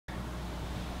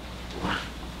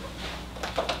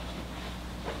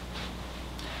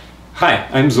Hi,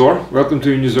 I'm Zor. Welcome to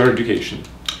Unizor Education.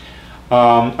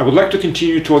 I would like to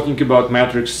continue talking about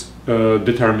matrix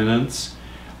determinants.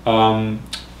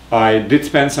 I did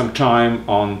spend some time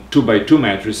on 2x2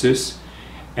 matrices,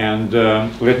 and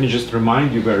let me just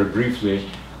remind you very briefly,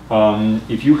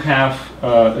 if you have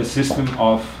a system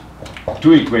of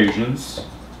two equations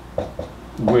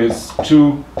with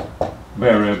two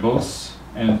variables,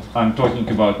 and I'm talking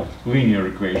about linear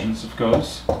equations, of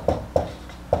course,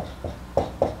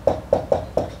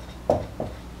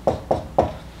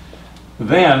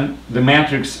 then the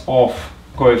matrix of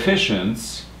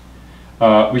coefficients,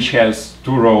 which has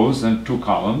two rows and two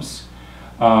columns,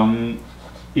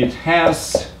 it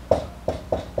has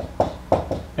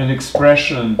an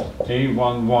expression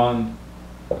A11,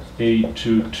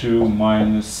 A22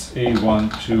 minus A12,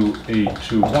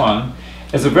 A21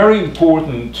 as a very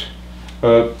important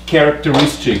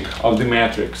characteristic of the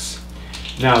matrix.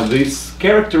 Now, this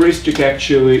characteristic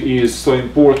actually is so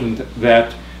important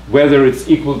that whether it's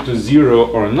equal to 0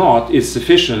 or not is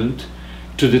sufficient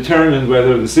to determine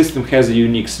whether the system has a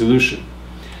unique solution.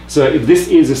 So if this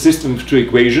is a system of two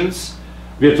equations,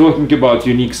 we are talking about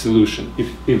unique solution.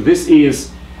 If this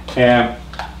is a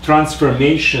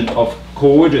transformation of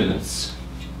coordinates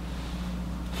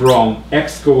from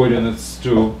x coordinates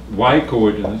to y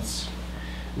coordinates,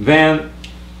 then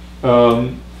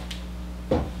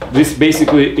this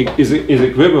basically is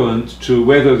equivalent to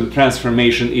whether the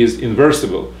transformation is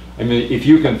inversible. I mean, if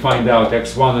you can find out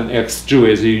x1 and x2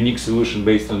 as a unique solution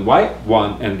based on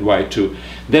y1 and y2,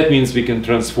 that means we can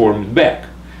transform it back,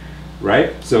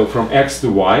 right? So from x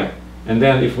to y, and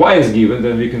then if y is given,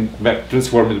 then we can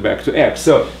transform it back to x.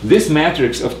 So this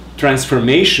matrix of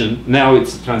transformation, now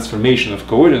it's a transformation of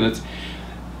coordinates,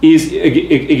 is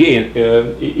again,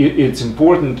 it's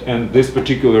important, and this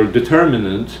particular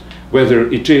determinant, whether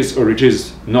it is or it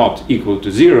is not equal to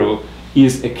 0,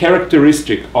 is a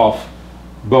characteristic of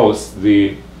both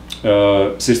the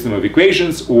system of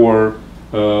equations or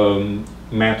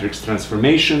matrix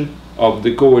transformation of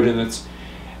the coordinates.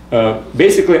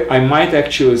 Basically, I might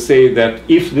actually say that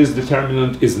if this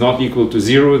determinant is not equal to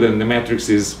 0, then the matrix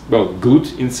is, well,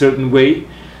 good in certain way,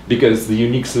 because the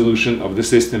unique solution of the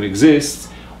system exists,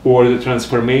 or the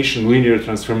transformation, linear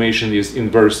transformation, is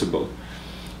inversible.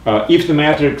 If the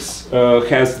matrix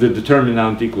has the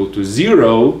determinant equal to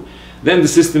 0, then the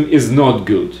system is not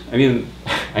good. I mean,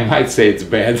 I might say it's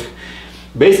bad.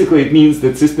 Basically, it means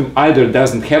that system either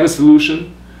doesn't have a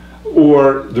solution,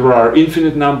 or there are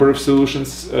infinite number of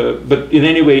solutions, but in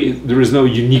any way, there is no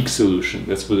unique solution,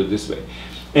 let's put it this way.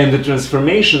 And the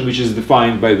transformation, which is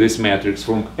defined by this matrix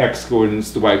from x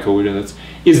coordinates to y coordinates,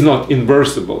 is not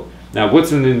inversible. Now,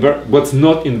 what's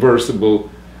not inversible?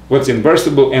 What's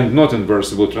inversible and not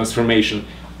inversible transformation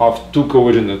of two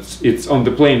coordinates? It's on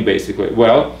the plane, basically.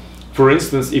 Well, for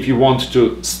instance, if you want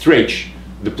to stretch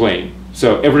the plane,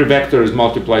 so every vector is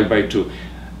multiplied by 2,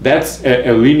 that's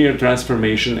a linear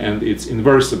transformation, and it's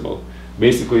inversible.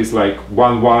 Basically, it's like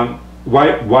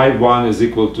y1 is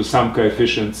equal to some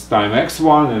coefficients times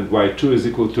x1, and y2 is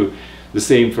equal to the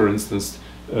same, for instance,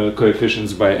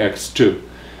 coefficients by x2.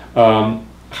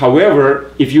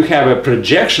 However, if you have a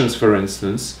projections, for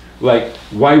instance, like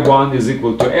y1 is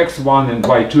equal to x1 and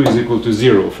y2 is equal to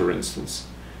 0, for instance,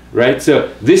 right? So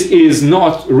this is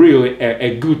not really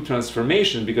a good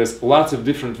transformation, because lots of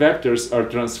different vectors are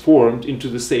transformed into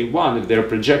the same one if their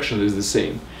projection is the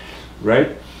same,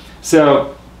 right?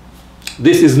 So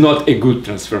this is not a good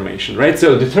transformation, right?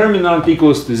 So determinant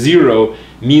equals to 0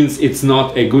 means it's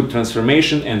not a good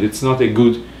transformation, and it's not a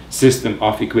good system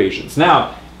of equations.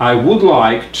 Now, I would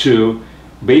like to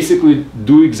basically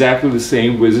do exactly the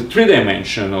same with a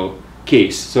three-dimensional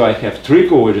case. So I have three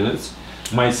coordinates.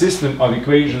 My system of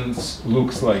equations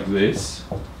looks like this.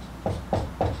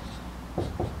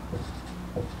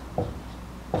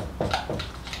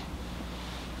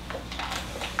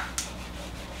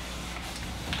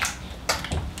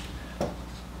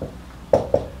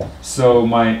 So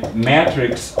my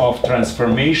matrix of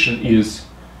transformation is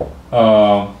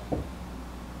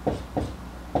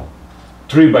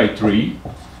 3 by 3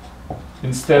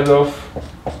 instead of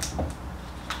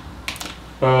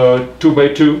 2 by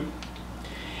 2.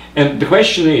 And the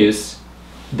question is,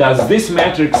 does this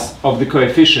matrix of the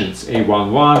coefficients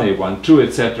A11, A12,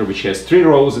 etc., which has 3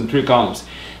 rows and 3 columns,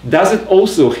 does it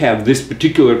also have this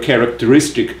particular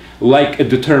characteristic like a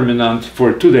determinant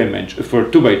for 2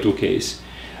 by 2 case,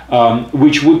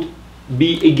 which would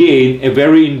be again a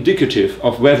very indicative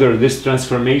of whether this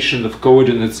transformation of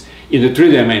coordinates in the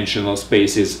three-dimensional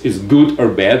space is good or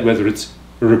bad, whether it's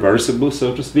reversible,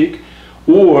 so to speak,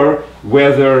 or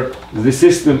whether the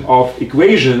system of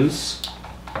equations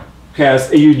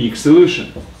has a unique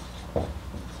solution.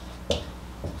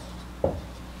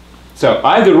 So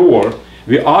either or,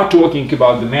 we are talking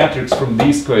about the matrix from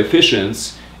these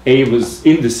coefficients, A with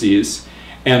indices,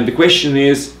 and the question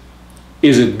is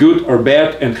it good or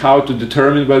bad, and how to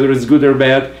determine whether it's good or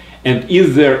bad, and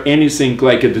is there anything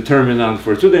like a determinant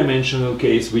for a two-dimensional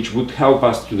case which would help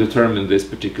us to determine this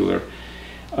particular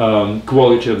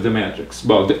quality of the matrix?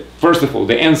 Well, first of all,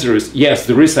 the answer is yes,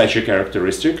 there is such a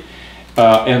characteristic,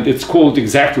 and it's called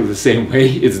exactly the same way.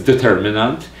 It's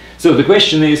determinant. So the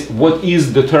question is, what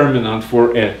is determinant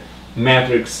for a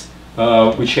matrix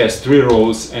which has 3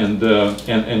 rows and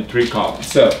 3 columns?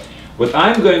 So what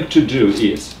I'm going to do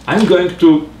is I'm going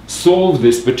to solve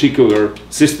this particular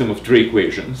system of 3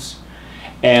 equations,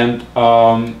 and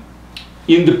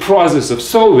in the process of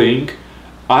solving,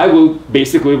 I will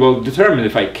basically determine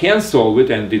if I can solve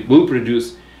it and it will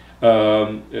produce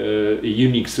a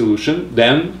unique solution,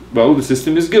 then the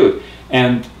system is good.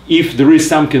 And if there is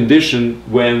some condition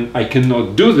when I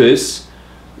cannot do this,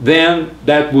 then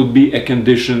that would be a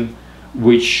condition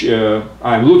which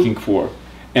I'm looking for,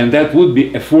 and that would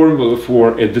be a formula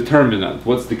for a determinant.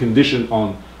 What's the condition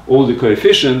on all the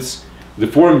coefficients? The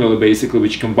formula basically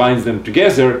which combines them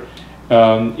together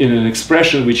in an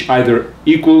expression which either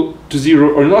equal to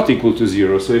 0 or not equal to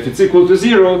 0. So if it's equal to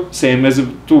 0, same as a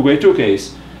 2-by-2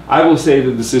 case, I will say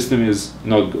that the system is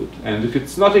not good. And if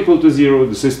it's not equal to 0,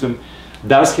 the system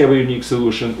does have a unique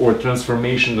solution, or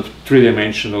transformation of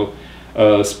 3-dimensional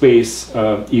space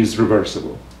is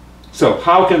reversible. So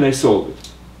how can I solve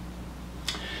it?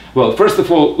 Well, first of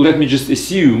all, let me just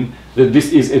assume that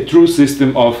this is a true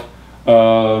system of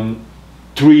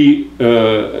 3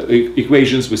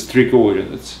 equations with 3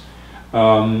 coordinates.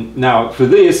 Now, for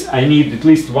this, I need at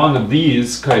least one of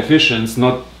these coefficients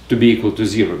not to be equal to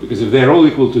 0, because if they're all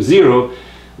equal to 0,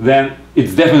 then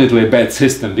it's definitely a bad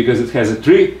system, because it has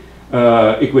 3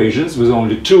 equations with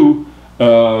only 2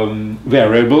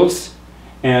 variables,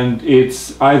 and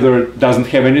it's either doesn't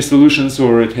have any solutions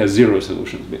or it has 0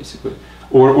 solutions, basically,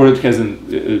 or it has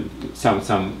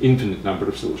some infinite number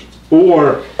of solutions.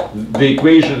 Or the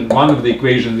equation, one of the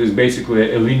equations is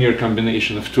basically a linear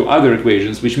combination of 2 other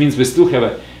equations, which means we still have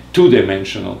a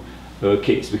 2-dimensional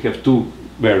case. We have 2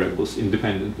 variables,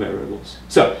 independent variables.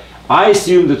 So I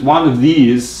assume that one of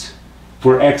these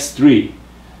for x3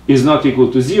 is not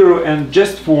equal to 0, and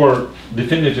just for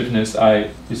definitiveness,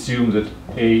 I assume that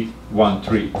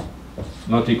a13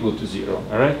 not equal to 0.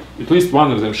 All right, at least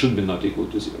one of them should be not equal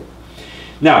to 0.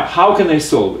 Now, how can I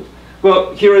solve it?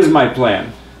 Well, here is my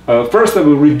plan. First, I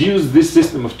will reduce this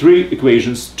system of 3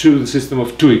 equations to the system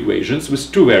of 2 equations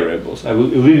with 2 variables. I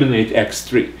will eliminate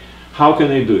x3. How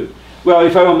can I do it? Well,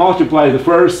 if I will multiply the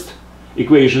first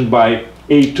equation by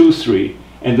a23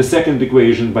 and the second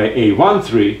equation by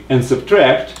a13 and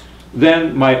subtract,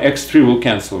 then my x3 will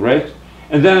cancel, right?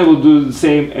 And then I will do the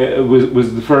same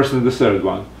with the first and the third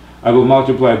one. I will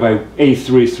multiply by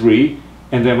a33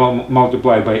 and then I'll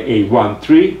multiply by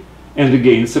a13 and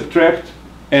again subtract,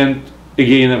 and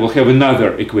again I will have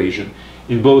another equation.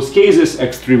 In both cases,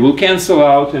 x3 will cancel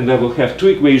out, and I will have 2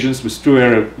 equations with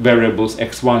 2 variables,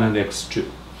 x1 and x2.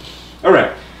 All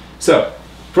right, so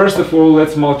first of all,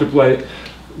 let's multiply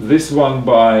this one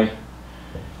by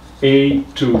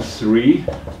a23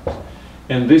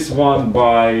 and this one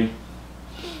by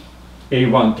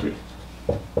a13.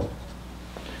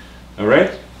 All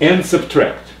right, and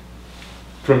subtract.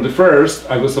 From the first,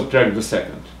 I will subtract the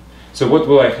second. So what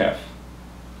will I have?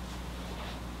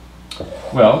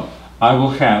 Well, I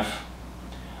will have,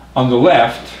 on the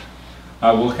left,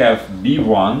 I will have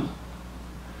b1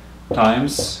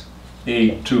 times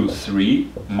a23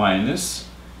 minus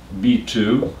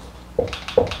b2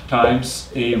 times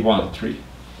a13.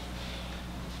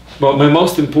 Well, my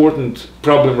most important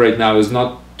problem right now is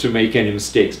not to make any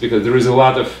mistakes, because there is a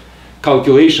lot of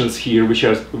calculations here which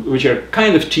are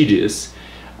kind of tedious.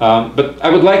 But I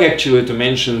would like actually to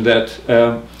mention that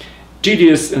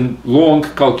tedious and long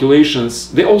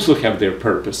calculations, they also have their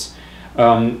purpose.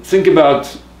 Think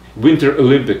about Winter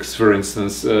Olympics, for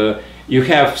instance. You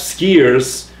have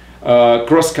skiers,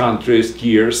 cross-country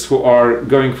skiers, who are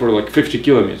going for like 50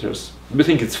 kilometers. Do you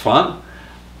think it's fun?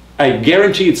 I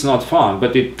guarantee it's not fun,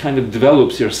 but it kind of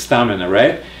develops your stamina,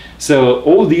 right? So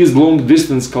all these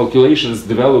long-distance calculations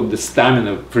develop the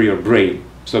stamina for your brain.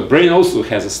 So brain also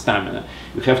has a stamina.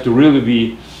 You have to really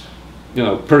be,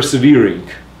 persevering.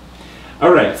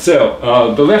 All right, so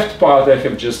the left part I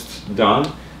have just done.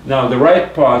 Now the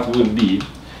right part would be,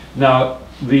 now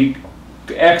the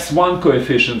x1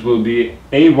 coefficient will be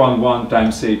a11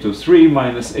 times a23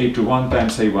 minus a21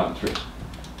 times a13,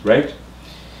 right?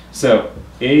 So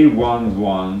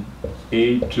a11,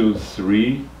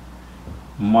 a23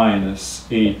 minus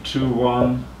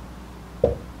a21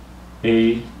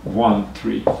 A1,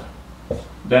 3.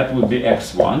 That would be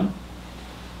x1.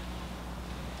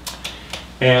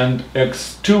 And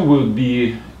x2 will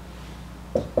be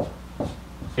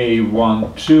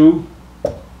A1, 2,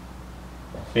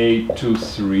 A2,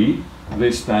 3,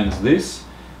 this times this,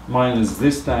 minus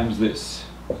this times this,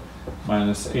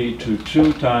 minus A2,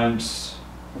 2 times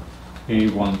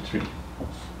A1, 3.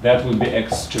 That would be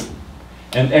x2.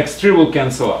 And x3 will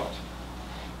cancel out,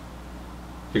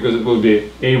 because it will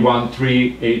be A1,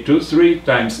 3, A2, 3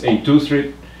 times A2,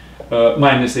 3,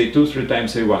 minus A2, 3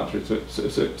 times A1, 3.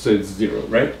 So it's 0,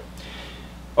 right?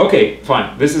 Okay,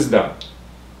 fine. This is done.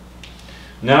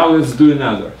 Now let's do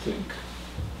another thing.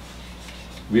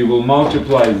 We will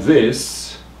multiply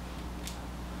this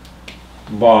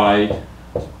by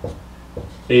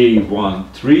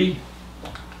A1, 3,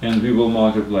 and we will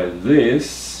multiply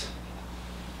this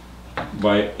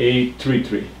by A3,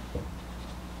 3.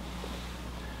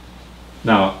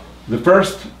 Now, the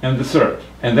first and the third,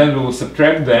 and then we will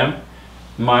subtract them.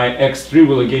 My x3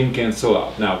 will again cancel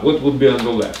out. Now, what would be on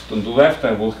the left? On the left,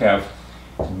 I will have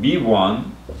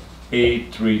b1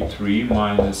 a3, 3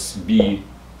 minus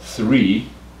b3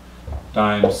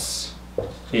 times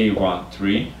a1,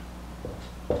 3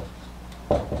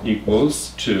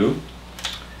 equals to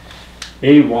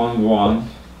a1, 1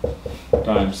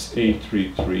 times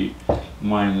a3, 3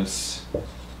 minus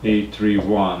a3,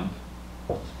 1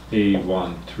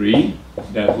 a1, 3,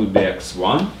 that would be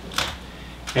x1,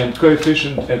 and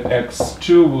coefficient at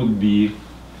x2 would be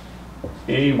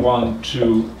a1,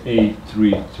 2,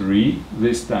 a3, 3,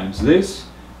 this times this,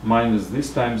 minus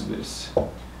this times this,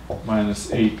 minus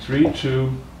a3,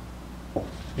 2,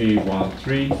 a1,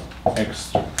 3,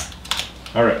 x2.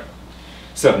 Alright,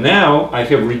 so now I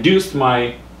have reduced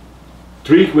my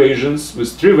 3 equations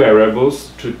with 3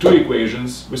 variables to 2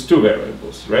 equations with 2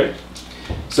 variables, right?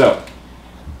 So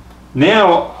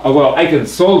now, well, I can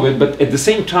solve it, but at the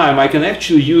same time, I can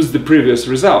actually use the previous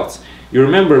results. You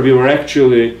remember we were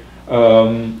actually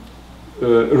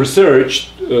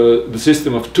researched the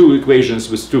system of 2 equations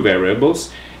with 2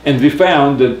 variables, and we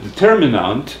found that the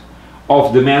determinant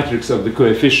of the matrix of the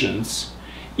coefficients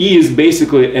is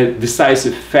basically a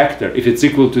decisive factor. If it's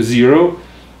equal to 0,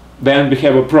 then we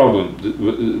have a problem.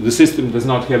 The system does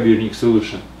not have a unique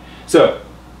solution. So,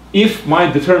 if my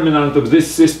determinant of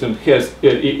this system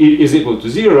is equal to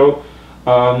 0,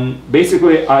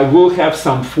 basically I will have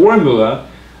some formula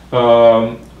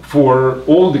for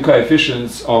all the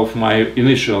coefficients of my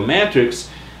initial matrix,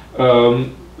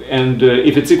 and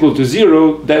if it's equal to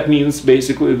 0, that means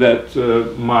basically that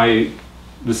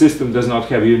the system does not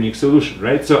have a unique solution,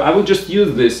 right? So I will just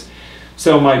use this.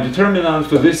 So my determinant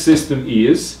for this system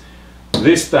is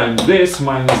this times this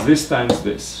minus this times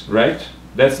this, right?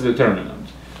 That's the determinant.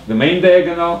 The main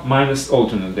diagonal minus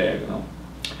alternate diagonal.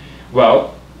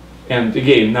 Well, and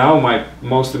again, now my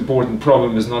most important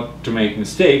problem is not to make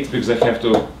mistakes, because I have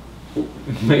to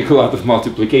make a lot of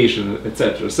multiplication,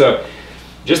 etc. So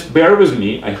just bear with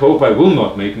me. I hope I will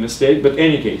not make a mistake, but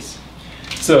any case.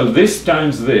 So this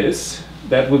times this,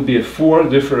 that would be 4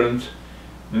 different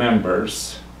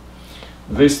members.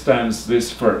 This times this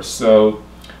first. So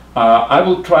I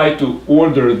will try to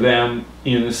order them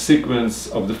in a sequence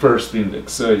of the first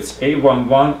index. So it's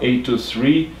A11,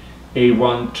 A23,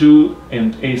 A12,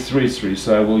 and A33.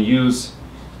 So I will use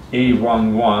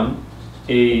A11,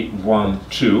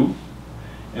 A12,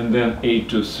 and then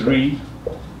A23,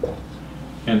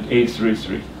 and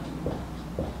A33.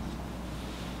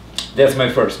 That's my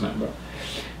first member.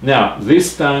 Now,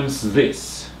 this times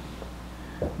this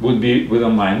would be with a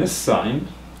minus sign.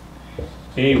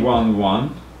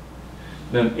 A11,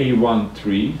 then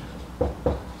A13,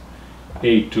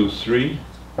 A23,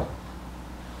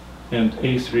 and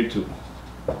A32.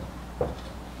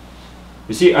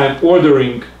 You see, I'm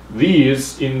ordering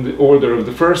these in the order of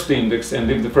the first index, and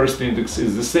if the first index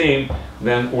is the same,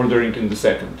 then ordering in the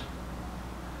second.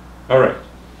 Alright,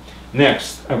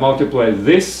 next I multiply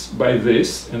this by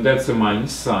this, and that's a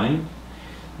minus sign.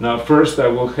 Now first I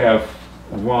will have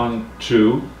 1,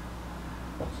 2,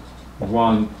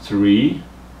 1, 3,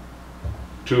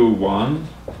 2, 1,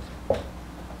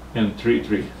 and 3,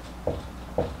 3.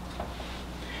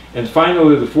 And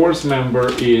finally the fourth member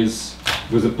is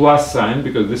with a plus sign,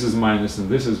 because this is minus and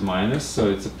this is minus, so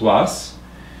it's a plus.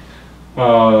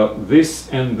 This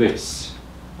and this.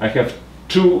 I have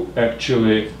 2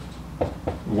 actually,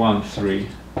 1, 3.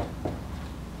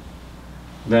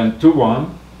 Then 2,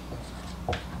 1,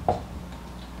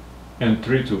 and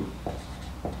 3, 2.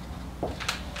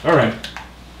 Alright.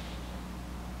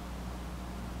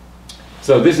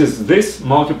 So this is this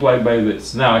multiplied by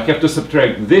this. Now I have to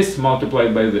subtract this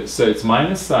multiplied by this. So it's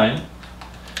minus sign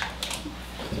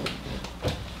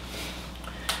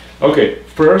Okay,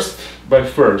 first by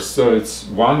first, so it's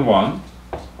 1 1,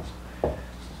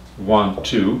 1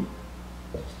 2,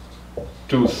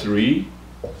 2 3,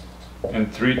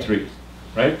 and 3 3,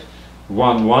 right?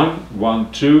 1 1,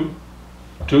 1 2,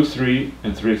 2 3,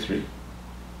 and 3 3.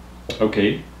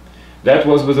 Okay, that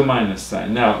was with a minus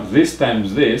sign. Now this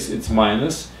times this, it's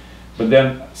minus, but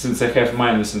then since I have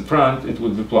minus in front, it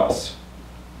would be plus.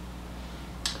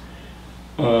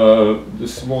 The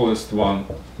smallest one,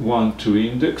 1 2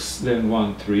 index, then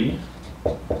 1 3,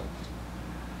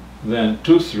 then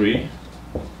 2 3,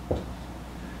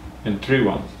 and 3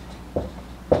 1.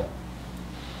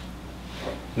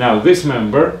 Now this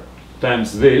member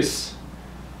times this.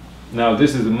 Now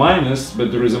this is a minus,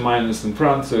 but there is a minus in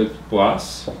front, so it's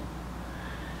plus.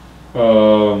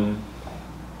 1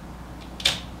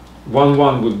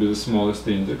 1 would be the smallest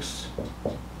index.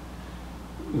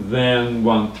 Then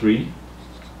 1 3.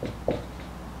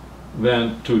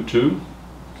 Then 2 2.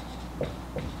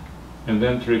 And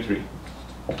then 3 3.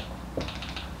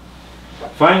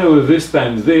 Finally, this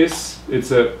times this,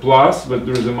 it's a plus, but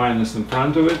there is a minus in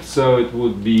front of it, so it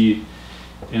would be,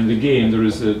 in the game, there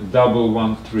is a double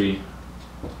 1 3,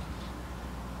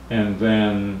 and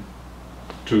then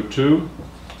 2 2,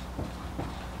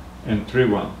 and 3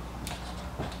 1.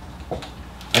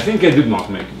 I think I did not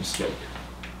make a mistake.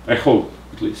 I hope,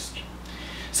 at least.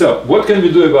 So, what can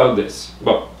we do about this?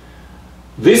 Well,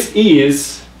 this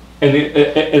is an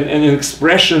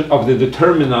expression of the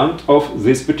determinant of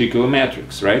this particular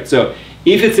matrix, right? So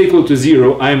if it's equal to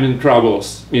 0, I'm in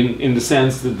troubles in the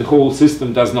sense that the whole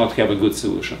system does not have a good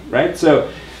solution, right? So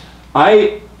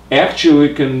I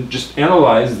actually can just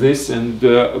analyze this, and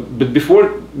but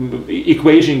before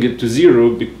equating it to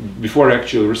 0, before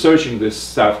actually researching this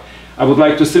stuff, I would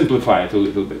like to simplify it a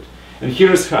little bit. And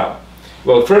here's how.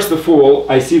 Well, first of all,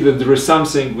 I see that there is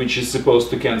something which is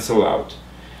supposed to cancel out.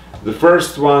 The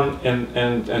first one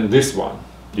and this one,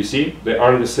 you see, they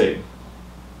are the same.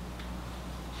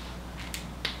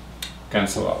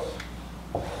 Cancel out.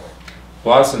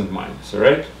 Plus and minus, all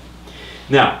right?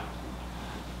 Now,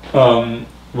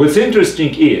 what's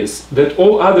interesting is that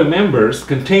all other members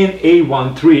contain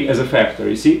A13 as a factor.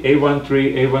 You see,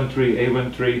 A13, A13,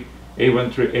 A13,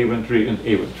 A13, A13, and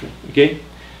A13, okay?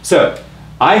 So,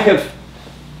 I have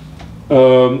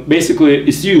basically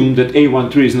assume that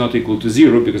A13 is not equal to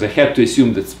 0 because I had to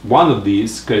assume that one of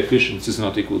these coefficients is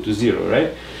not equal to 0,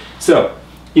 right? So,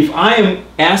 if I am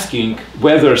asking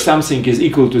whether something is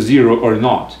equal to 0 or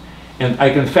not, and I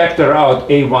can factor out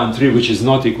A13 which is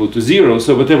not equal to 0,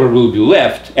 so whatever will be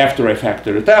left after I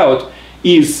factor it out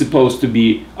is supposed to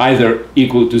be either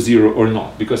equal to 0 or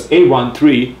not, because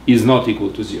A13 is not equal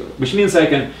to 0, which means I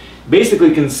can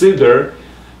basically consider,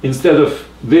 instead of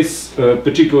this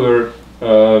particular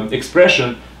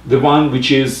expression, the one which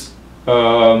is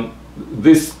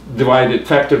this divided,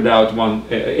 factored out one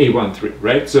A13,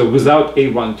 right? So without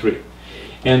A13.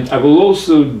 And I will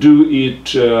also do it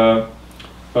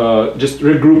just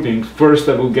regrouping. First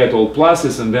I will get all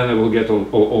pluses, and then I will get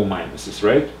all minuses,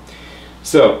 right?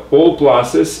 So all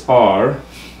pluses are,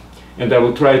 and I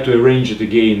will try to arrange it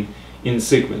again in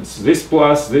sequence. This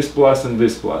plus, and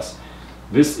this plus.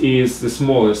 This is the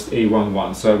smallest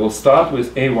A11, so I will start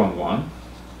with A11.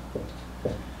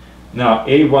 Now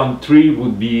A13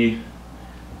 would be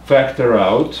factor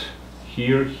out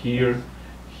here, here,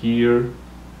 here,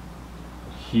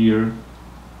 here,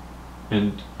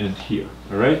 and here.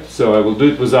 All right. So I will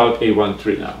do it without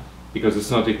A13 now because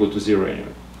it's not equal to 0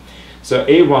 anyway. So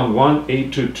A11,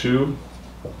 A22,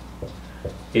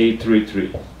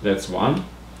 A33. That's one.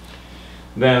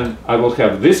 Then I will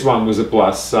have this one with a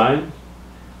plus sign,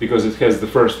 because it has the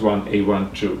first one,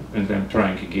 A12, and I'm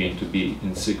trying again to be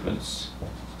in sequence.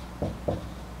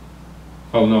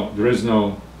 Oh no, there is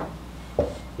no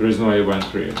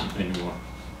A13 anymore.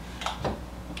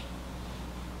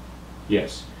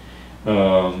 Yes,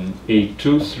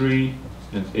 A23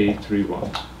 and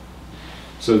A31.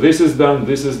 So this is done,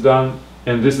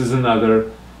 and this is another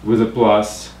with a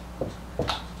plus.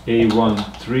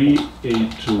 A13,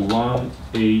 A21,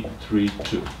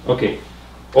 A32. Okay.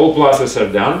 All pluses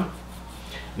are done.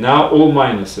 Now all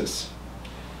minuses.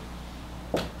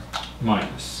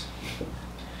 Minus.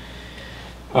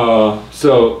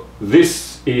 So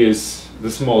this is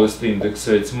the smallest index,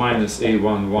 so it's minus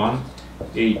A11,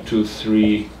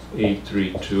 A23,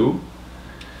 A32.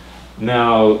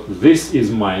 Now this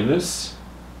is minus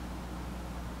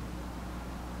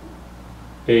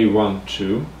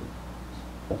A12,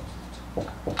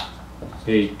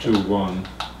 A21,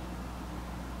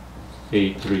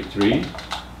 A33,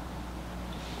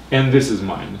 and this is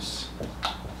minus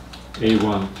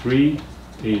A13,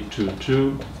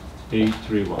 A22,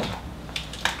 A31.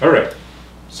 All right,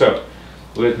 so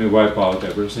let me wipe out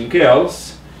everything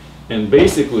else, and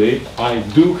basically I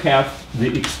do have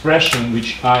the expression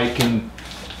which I can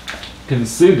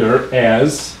consider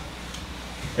as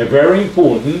a very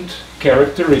important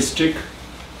characteristic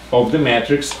of the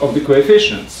matrix of the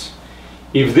coefficients.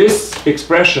 If this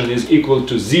expression is equal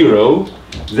to 0,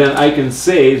 then I can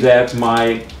say that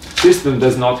my system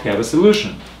does not have a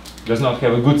solution, does not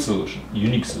have a good solution,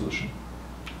 unique solution.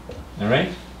 All right?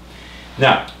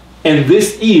 Now, and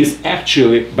this is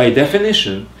actually, by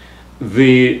definition,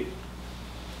 the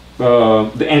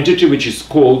entity which is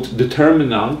called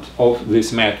determinant of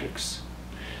this matrix.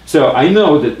 So I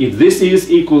know that if this is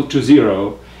equal to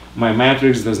 0, my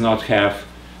matrix does not have,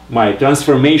 my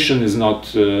transformation is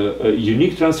not a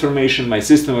unique transformation, my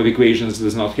system of equations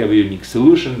does not have a unique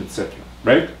solution, etc.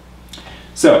 Right?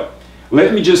 So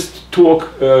let me just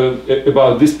talk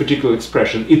about this particular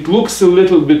expression. It looks a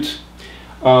little bit,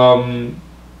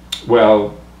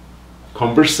 well,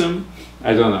 cumbersome,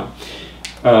 I don't know,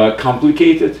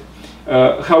 complicated.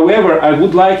 However, I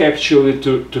would like actually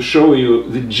to show you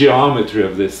the geometry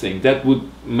of this thing. That would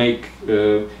make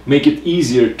it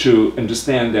easier to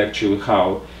understand actually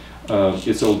how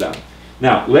it's all done.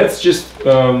 Now, let's just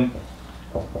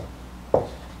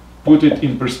put it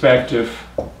in perspective.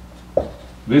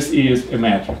 This is a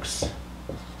matrix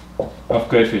of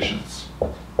coefficients.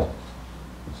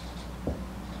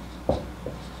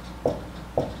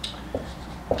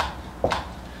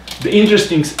 The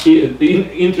interesting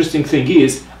thing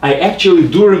is, I actually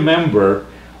do remember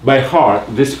by heart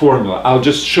this formula. I'll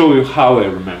just show you how I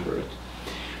remember it.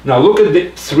 Now look at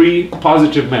the 3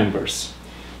 positive members.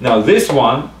 Now this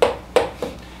one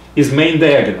is main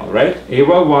diagonal, right?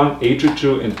 A11,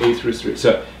 A22, and A33.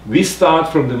 So we start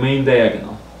from the main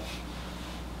diagonal.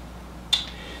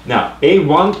 Now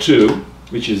A12,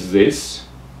 which is this,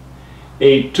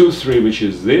 A23, which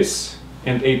is this,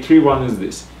 and A31 is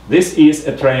this. This is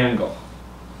a triangle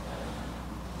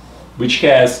which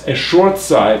has a short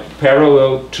side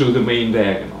parallel to the main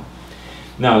diagonal.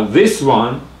 Now this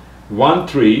one, 1,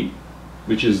 3,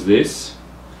 which is this,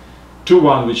 2,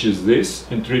 1, which is this,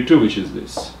 and 3, 2, which is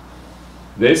this.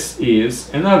 This is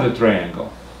another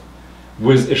triangle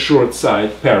with a short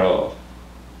side parallel.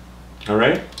 All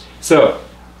right? So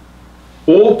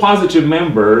all positive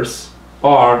members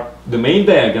are the main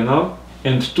diagonal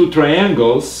and 2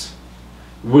 triangles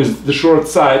with the short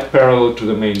side parallel to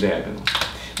the main diagonal.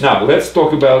 Now let's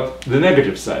talk about the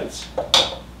negative sides.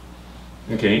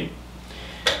 Okay,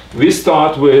 we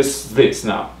start with this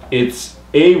now. It's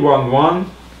A11,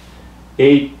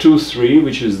 A23,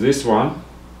 which is this one,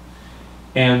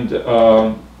 and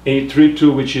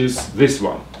A32, which is this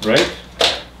one, right?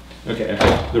 Okay, I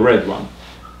have the red one.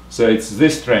 So it's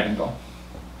this triangle.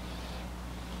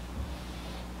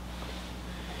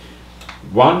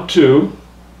 1, 2,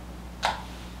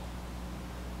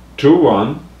 2,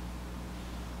 1,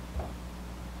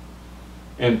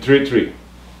 and 3, 3.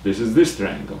 This is this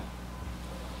triangle.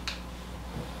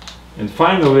 And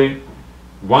finally,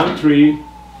 1, 3,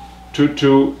 2,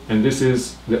 2, and this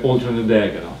is the alternate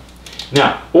diagonal.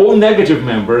 Now, all negative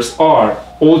members are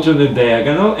alternate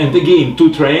diagonal, and again,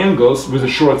 2 triangles with a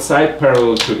short side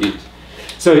parallel to it.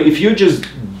 So if you just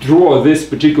draw this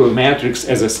particular matrix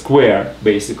as a square,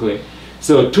 basically,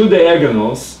 so 2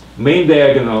 diagonals, main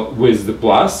diagonal with the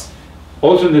plus,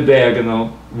 alternate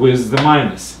diagonal with the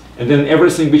minus, and then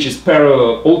everything which is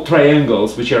parallel, all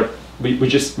triangles which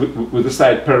is with the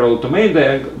side parallel to main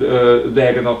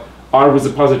diagonal are with a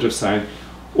positive sign.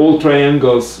 All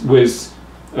triangles with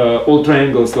all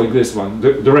triangles like this one,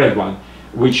 the red one,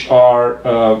 which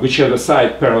have a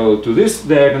side parallel to this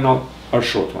diagonal, are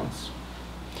short ones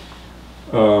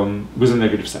with a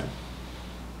negative sign.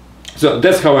 So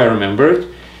that's how I remember it.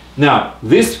 Now,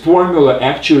 this formula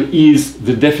actually is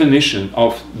the definition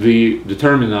of the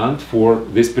determinant for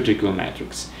this particular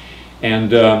matrix.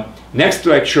 And next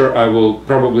lecture I will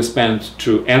probably spend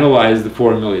to analyze the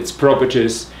formula, its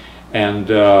properties, and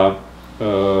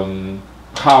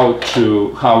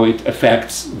how it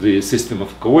affects the system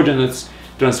of coordinates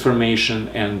transformation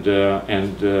and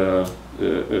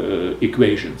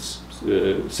equations,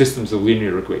 systems of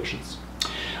linear equations.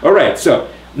 All right, so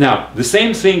now the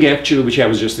same thing actually which I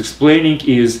was just explaining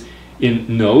is in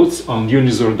notes on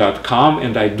unizor.com,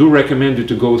 and I do recommend you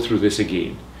to go through this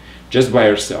again, just by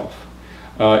yourself.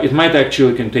 It might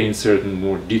actually contain certain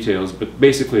more details, but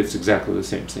basically it's exactly the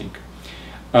same thing.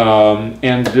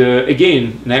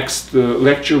 Again, next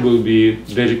lecture will be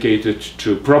dedicated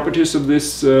to properties of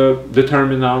this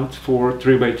determinant for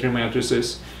 3×3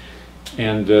 matrices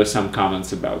and some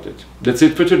comments about it. That's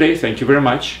it for today. Thank you very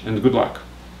much and good luck.